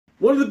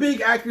One of the big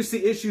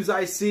accuracy issues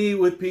I see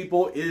with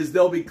people is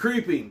they'll be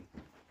creeping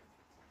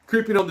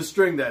on the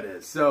string, that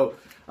is. So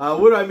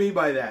what do I mean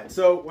by that?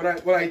 So when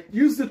I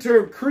use the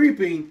term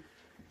creeping,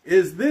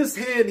 is this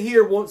hand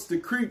here wants to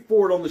creep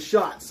forward on the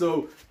shot.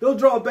 So they'll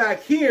draw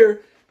back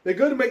here, they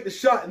go to make the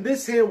shot, and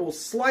this hand will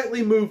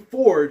slightly move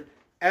forward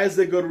as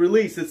they go to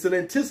release. It's an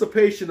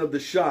anticipation of the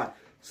shot.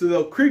 So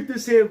they'll creep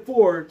this hand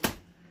forward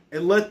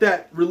and let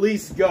that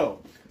release go.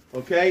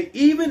 Okay?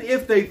 Even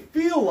if they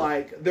feel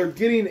like they're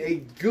getting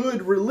a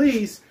good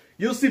release,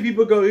 you'll see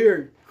people go here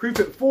and creep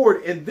it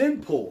forward and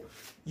then pull.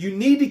 You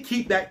need to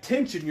keep that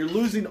tension. You're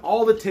losing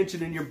all the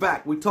tension in your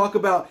back. We talk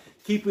about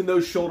keeping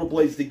those shoulder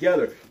blades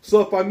together. So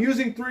if I'm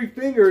using 3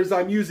 fingers,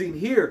 I'm using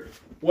here.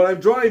 When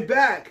I'm drawing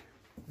back,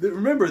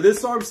 remember,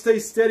 this arm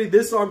stays steady.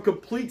 This arm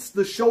completes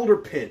the shoulder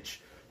pinch.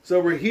 So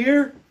we're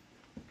here,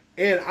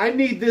 and I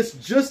need this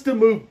just to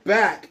move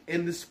back,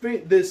 and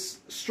this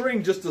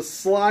string just to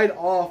slide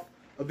off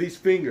of these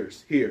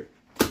fingers here.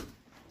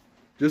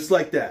 Just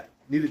like that.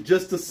 Need it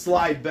just to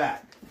slide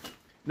back.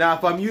 Now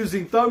if I'm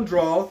using thumb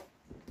draw,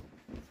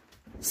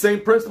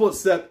 same principle,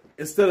 except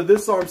instead of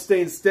this arm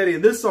staying steady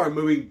and this arm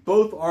moving,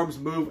 both arms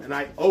move, and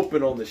I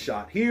open on the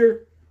shot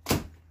here,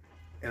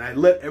 and I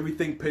let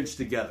everything pinch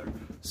together.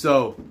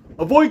 So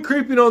avoid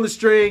creeping on the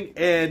string,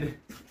 and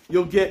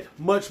you'll get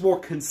much more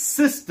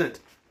consistent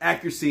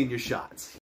accuracy in your shots.